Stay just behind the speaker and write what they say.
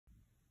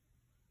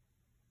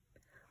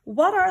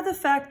What are the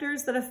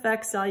factors that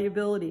affect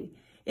solubility?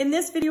 In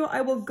this video, I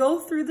will go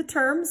through the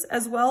terms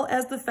as well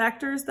as the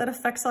factors that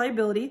affect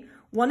solubility.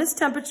 One is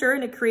temperature,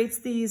 and it creates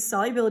these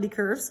solubility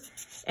curves.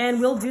 And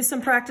we'll do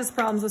some practice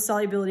problems with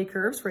solubility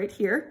curves right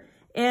here.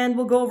 And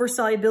we'll go over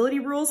solubility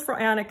rules for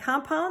ionic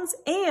compounds.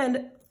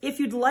 And if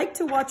you'd like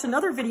to watch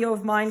another video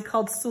of mine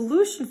called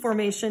solution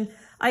formation,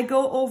 I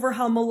go over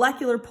how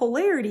molecular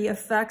polarity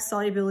affects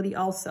solubility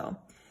also.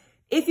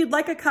 If you'd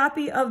like a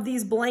copy of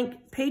these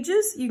blank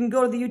pages, you can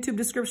go to the YouTube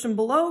description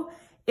below.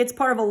 It's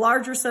part of a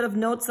larger set of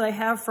notes that I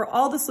have for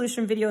all the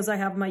solution videos I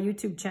have on my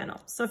YouTube channel.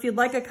 So if you'd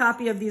like a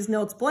copy of these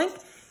notes blank,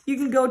 you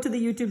can go to the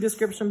YouTube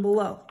description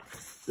below.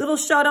 Little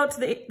shout out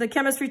to the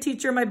chemistry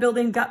teacher in my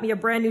building, got me a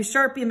brand new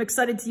Sharpie. I'm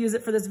excited to use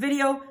it for this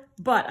video,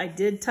 but I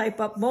did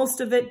type up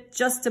most of it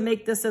just to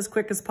make this as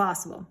quick as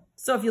possible.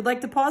 So if you'd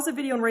like to pause the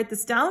video and write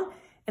this down,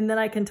 and then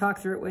I can talk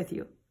through it with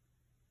you.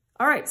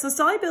 All right, so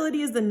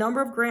solubility is the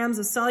number of grams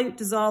of solute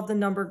dissolved in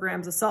number of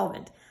grams of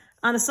solvent.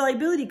 On a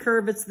solubility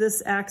curve, it's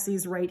this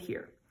axis right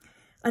here.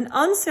 An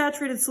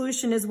unsaturated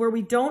solution is where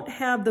we don't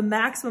have the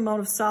maximum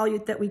amount of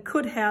solute that we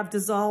could have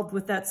dissolved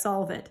with that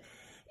solvent.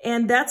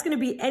 And that's going to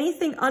be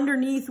anything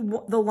underneath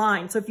the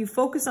line. So if you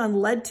focus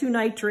on lead 2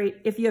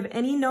 nitrate, if you have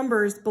any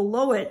numbers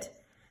below it,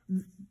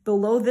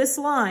 below this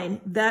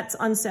line, that's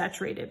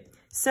unsaturated.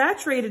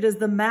 Saturated is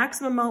the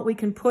maximum amount we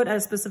can put at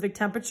a specific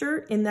temperature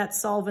in that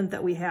solvent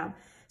that we have.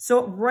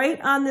 So right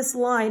on this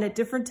line at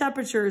different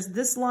temperatures,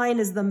 this line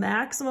is the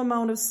maximum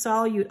amount of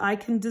solute I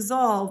can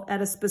dissolve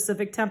at a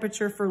specific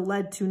temperature for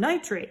lead 2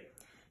 nitrate.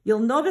 You'll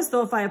notice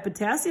though, if I have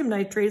potassium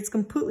nitrate, it's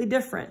completely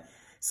different.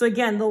 So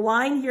again, the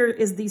line here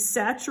is the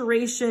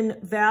saturation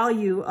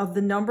value of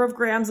the number of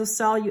grams of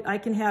solute I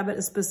can have at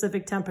a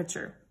specific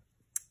temperature.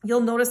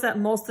 You'll notice that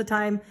most of the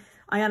time,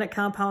 ionic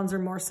compounds are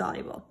more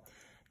soluble.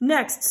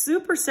 Next,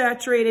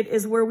 supersaturated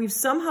is where we've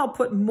somehow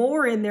put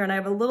more in there, and I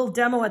have a little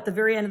demo at the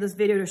very end of this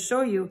video to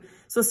show you.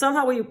 So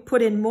somehow we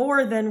put in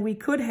more than we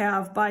could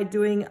have by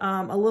doing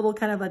a little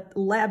kind of a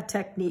lab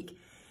technique.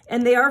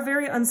 And they are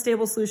very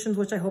unstable solutions,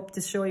 which I hope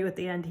to show you at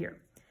the end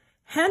here.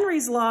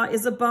 Henry's law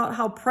is about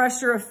how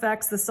pressure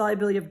affects the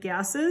solubility of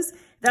gases.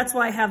 That's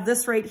why I have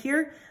this right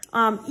here.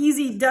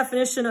 Easy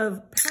definition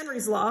of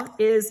Henry's law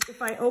is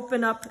if I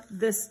open up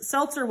this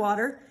seltzer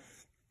water,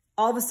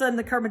 all of a sudden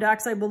the carbon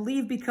dioxide will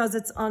leave because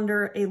it's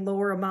under a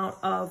lower amount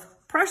of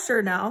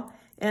pressure now.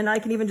 And I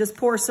can even just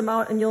pour some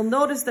out, and you'll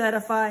notice that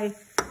if I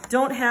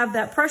don't have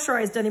that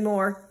pressurized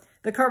anymore,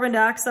 the carbon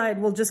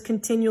dioxide will just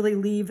continually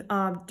leave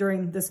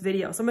during this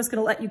video. So I'm just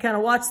gonna let you kind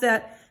of watch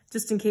that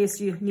just in case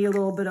you need a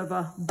little bit of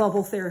a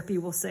bubble therapy,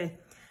 we'll say.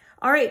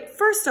 All right,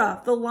 first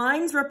off, the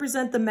lines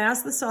represent the mass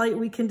of the solute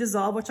we can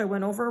dissolve, which I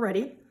went over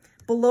already.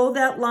 Below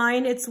that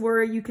line, it's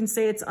where you can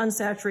say it's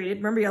unsaturated.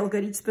 Remember, you gotta look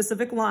at each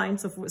specific line.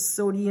 So if it was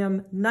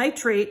sodium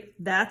nitrate,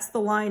 that's the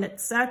line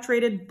it's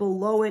saturated.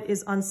 Below it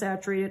is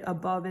unsaturated.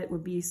 Above it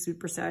would be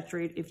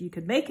supersaturated if you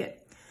could make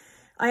it.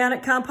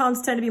 Ionic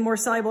compounds tend to be more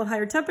soluble at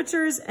higher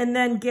temperatures, and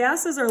then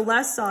gases are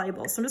less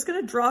soluble. So I'm just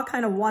gonna draw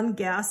kind of one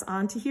gas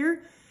onto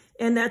here,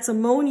 and that's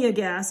ammonia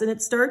gas, and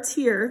it starts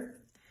here.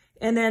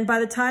 And then by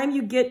the time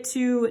you get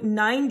to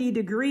 90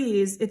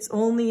 degrees, it's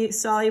only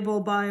soluble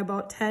by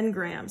about 10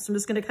 grams. So I'm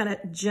just gonna kind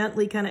of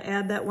gently kind of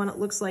add that when it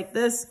looks like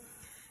this.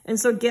 And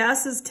so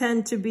gases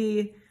tend to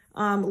be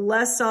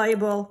less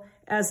soluble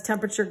as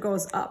temperature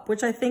goes up,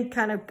 which I think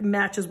kind of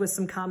matches with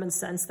some common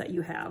sense that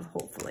you have,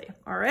 hopefully,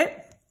 all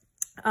right?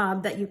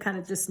 That you kind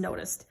of just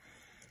noticed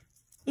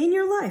in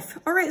your life.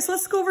 All right, so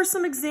let's go over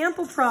some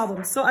example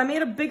problems. So I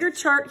made a bigger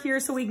chart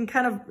here so we can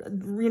kind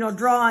of,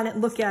 draw on it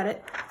and look at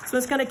it. So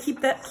it's gonna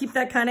keep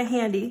that kind of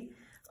handy.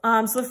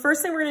 So the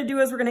first thing we're gonna do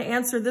is we're gonna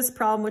answer this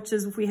problem, which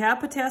is if we have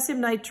potassium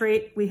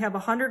nitrate, we have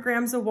 100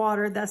 grams of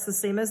water, that's the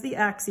same as the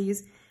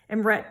axes,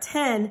 and we're at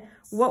 10,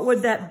 what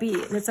would that be?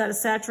 And it's at a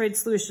saturated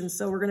solution.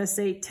 So we're gonna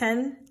say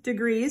 10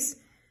 degrees,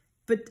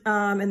 but,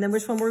 and then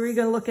which one were we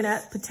gonna look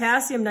at?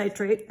 Potassium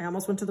nitrate, I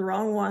almost went to the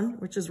wrong one,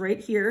 which is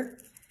right here.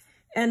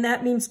 And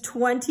that means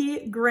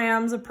 20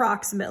 grams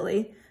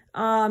approximately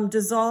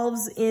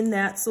dissolves in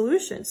that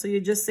solution. So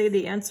you just say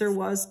the answer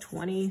was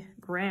 20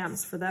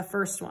 grams for that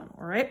first one,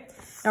 all right?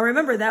 Now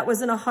remember, that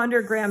was in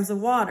 100 grams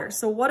of water.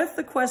 So what if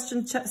the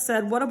question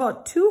said, what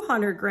about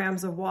 200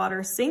 grams of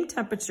water, same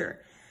temperature?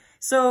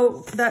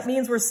 So that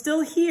means we're still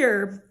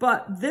here,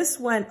 but this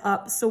went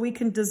up, so we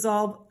can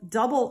dissolve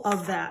double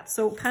of that.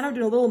 So kind of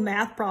do a little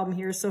math problem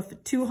here. So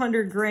if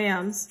 200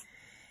 grams,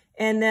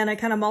 and then I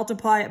kind of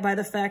multiply it by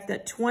the fact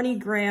that 20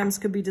 grams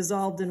could be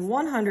dissolved in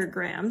 100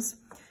 grams,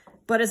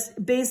 but it's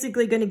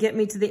basically going to get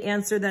me to the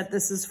answer that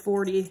this is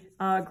 40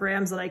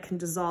 grams that I can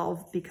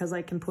dissolve because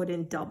I can put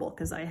in double,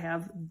 because I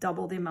have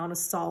double the amount of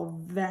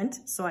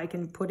solvent, so I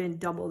can put in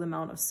double the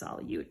amount of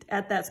solute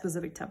at that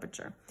specific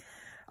temperature.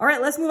 All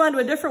right, let's move on to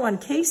a different one,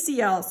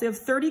 KCl. So you have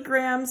 30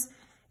 grams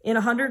in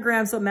 100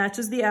 grams, so it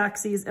matches the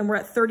axes, and we're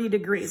at 30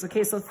 degrees.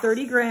 Okay, so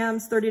 30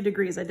 grams, 30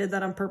 degrees. I did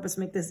that on purpose to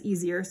make this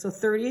easier. So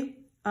 30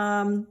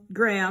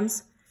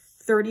 grams,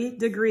 30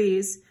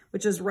 degrees,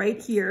 which is right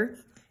here.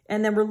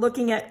 And then we're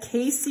looking at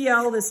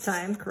KCl this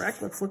time,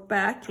 correct? Let's look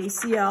back,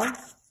 KCl,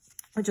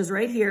 which is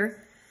right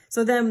here.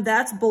 So then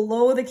that's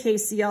below the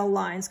KCl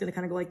line. It's gonna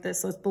kind of go like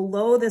this. So it's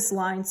below this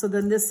line. So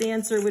then this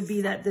answer would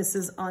be that this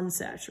is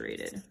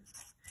unsaturated.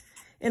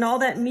 And all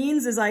that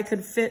means is I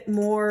could fit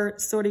more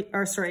sodium,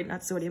 or sorry,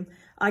 not sodium.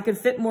 I could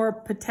fit more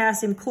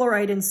potassium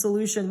chloride in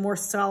solution, more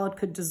solid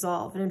could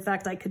dissolve. And in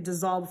fact, I could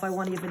dissolve if I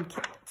want to even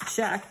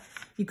check.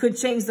 You could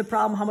change the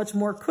problem, how much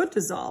more could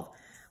dissolve.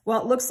 Well,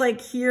 it looks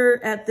like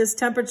here at this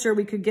temperature,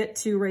 we could get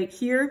to right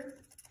here.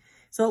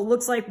 So it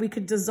looks like we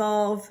could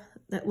dissolve,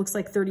 that looks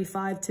like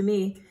 35 to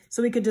me.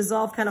 So we could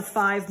dissolve kind of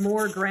 5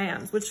 more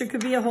grams, which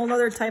could be a whole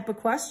nother type of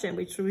question,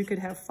 which we could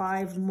have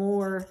 5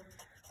 more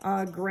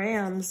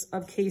grams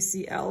of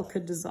KCl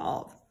could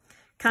dissolve.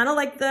 Kind of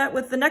like that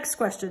with the next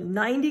question,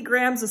 90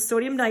 grams of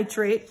sodium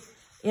nitrate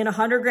in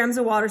 100 grams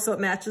of water, so it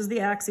matches the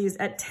axes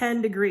at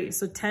 10 degrees.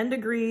 So 10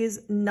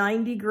 degrees,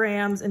 90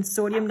 grams and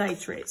sodium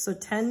nitrate. So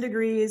 10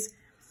 degrees,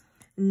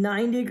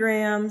 90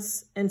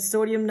 grams and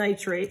sodium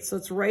nitrate. So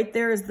it's right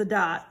there as the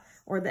dot,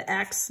 or the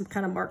X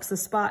kind of marks the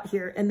spot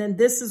here. And then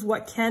this is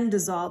what can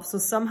dissolve. So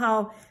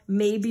somehow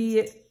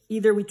maybe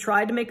either we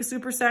tried to make a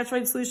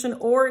supersaturated solution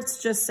or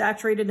it's just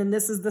saturated and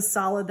this is the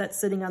solid that's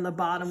sitting on the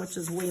bottom, which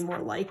is way more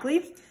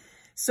likely.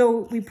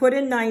 So we put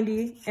in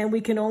 90 and we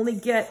can only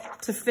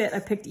get to fit, I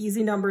picked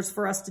easy numbers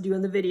for us to do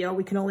in the video.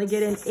 We can only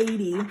get in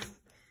 80.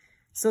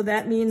 So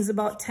that means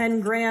about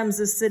 10 grams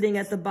is sitting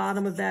at the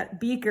bottom of that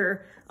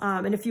beaker.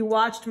 And if you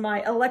watched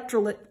my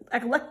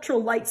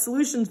electrolyte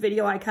solutions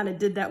video, I kind of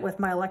did that with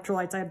my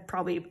electrolytes. I had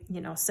probably,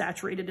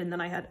 saturated, and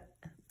then I had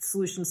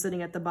solution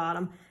sitting at the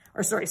bottom,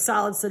 or sorry,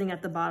 solid sitting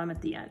at the bottom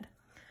at the end.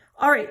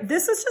 All right,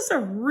 this is just a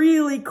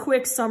really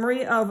quick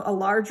summary of a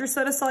larger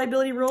set of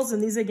solubility rules,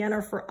 and these again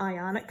are for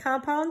ionic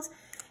compounds.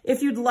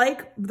 If you'd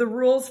like the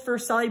rules for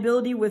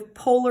solubility with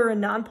polar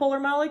and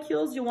nonpolar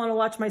molecules, you'll want to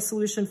watch my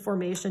solution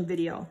formation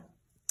video.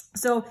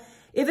 So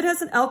if it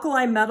has an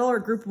alkali metal or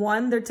group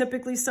 1, they're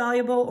typically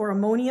soluble, or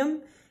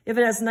ammonium. If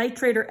it has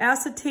nitrate or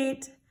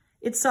acetate,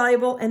 it's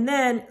soluble. And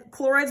then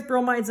chlorides,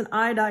 bromides, and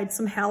iodides,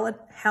 some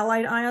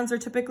halide ions are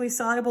typically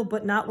soluble,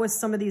 but not with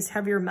some of these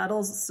heavier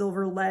metals,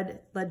 silver, lead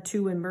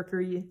 2, and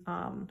mercury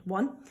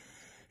 1.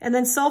 And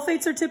then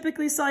sulfates are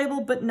typically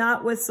soluble, but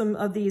not with some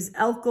of these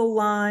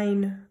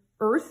alkaline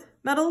earth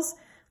metals,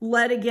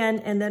 lead again,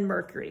 and then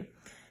mercury.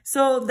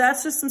 So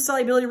that's just some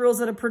solubility rules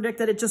that predict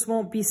that it just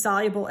won't be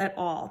soluble at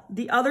all.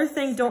 The other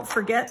thing, don't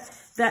forget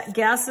that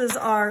gases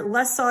are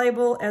less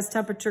soluble as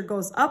temperature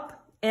goes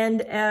up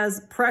and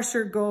as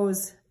pressure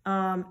goes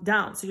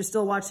down. So you're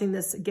still watching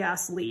this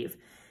gas leave.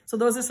 So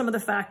those are some of the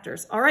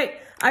factors. All right,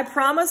 I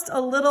promised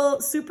a little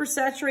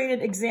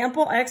supersaturated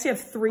example. I actually have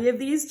 3 of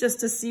these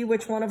just to see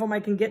which one of them I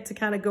can get to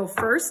kind of go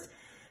first.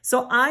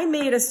 So I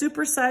made a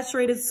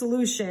supersaturated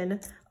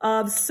solution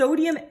of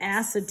sodium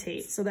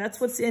acetate. So that's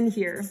what's in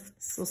here.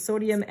 So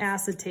sodium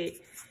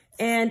acetate.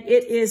 And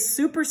it is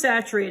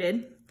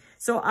supersaturated.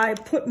 So I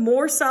put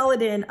more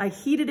solid in. I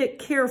heated it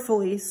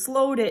carefully,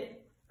 slowed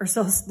it,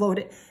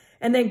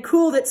 and then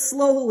cooled it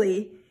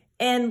slowly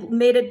and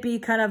made it be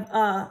kind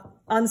of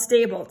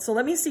unstable. So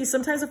let me see.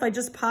 Sometimes if I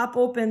just pop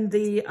open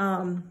the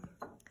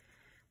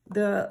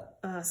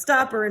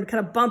stopper and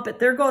kind of bump it,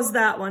 there goes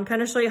that one,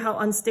 kind of show you how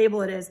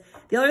unstable it is.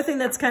 The other thing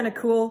that's kind of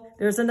cool,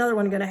 there's another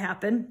one going to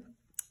happen.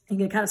 You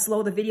can kind of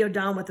slow the video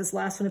down with this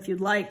last one if you'd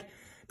like,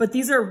 but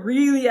these are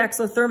really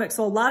exothermic.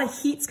 So a lot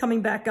of heat's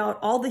coming back out,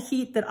 all the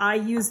heat that I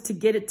used to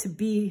get it to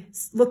be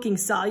looking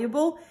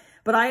soluble,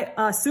 but I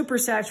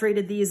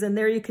supersaturated these, and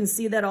there you can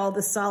see that all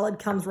the solid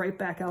comes right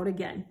back out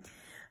again.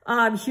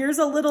 Here's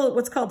a little,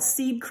 what's called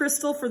seed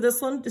crystal for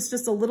this one. It's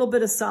just a little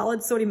bit of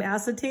solid sodium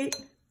acetate.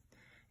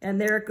 And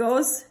there it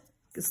goes.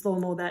 You can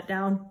slow-mo that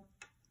down.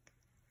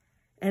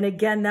 And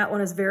again, that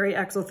one is very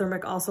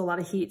exothermic, also a lot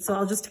of heat. So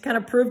I'll just kind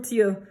of prove to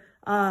you,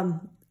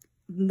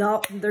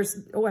 no, there's,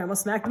 oh, I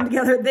almost smacked them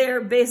together.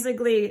 They're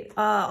basically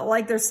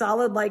like they're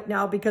solid-like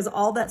now, because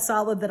all that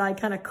solid that I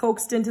kind of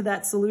coaxed into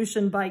that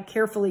solution by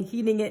carefully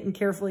heating it and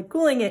carefully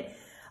cooling it,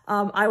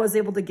 I was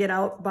able to get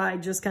out by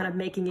just kind of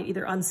making it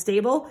either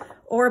unstable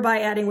or by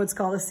adding what's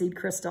called a seed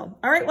crystal.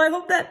 All right, well, I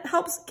hope that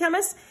helps,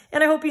 chemists,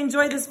 and I hope you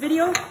enjoyed this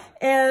video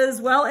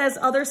as well as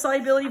other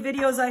solubility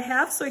videos I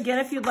have. So again,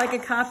 if you'd like a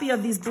copy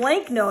of these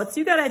blank notes,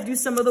 you got to do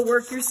some of the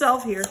work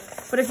yourself here.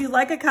 But if you'd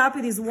like a copy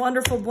of these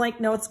wonderful blank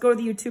notes, go to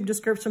the YouTube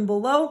description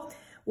below.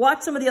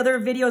 Watch some of the other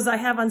videos I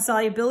have on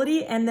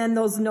solubility, and then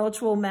those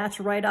notes will match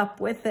right up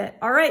with it.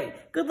 All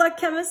right, good luck,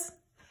 chemists.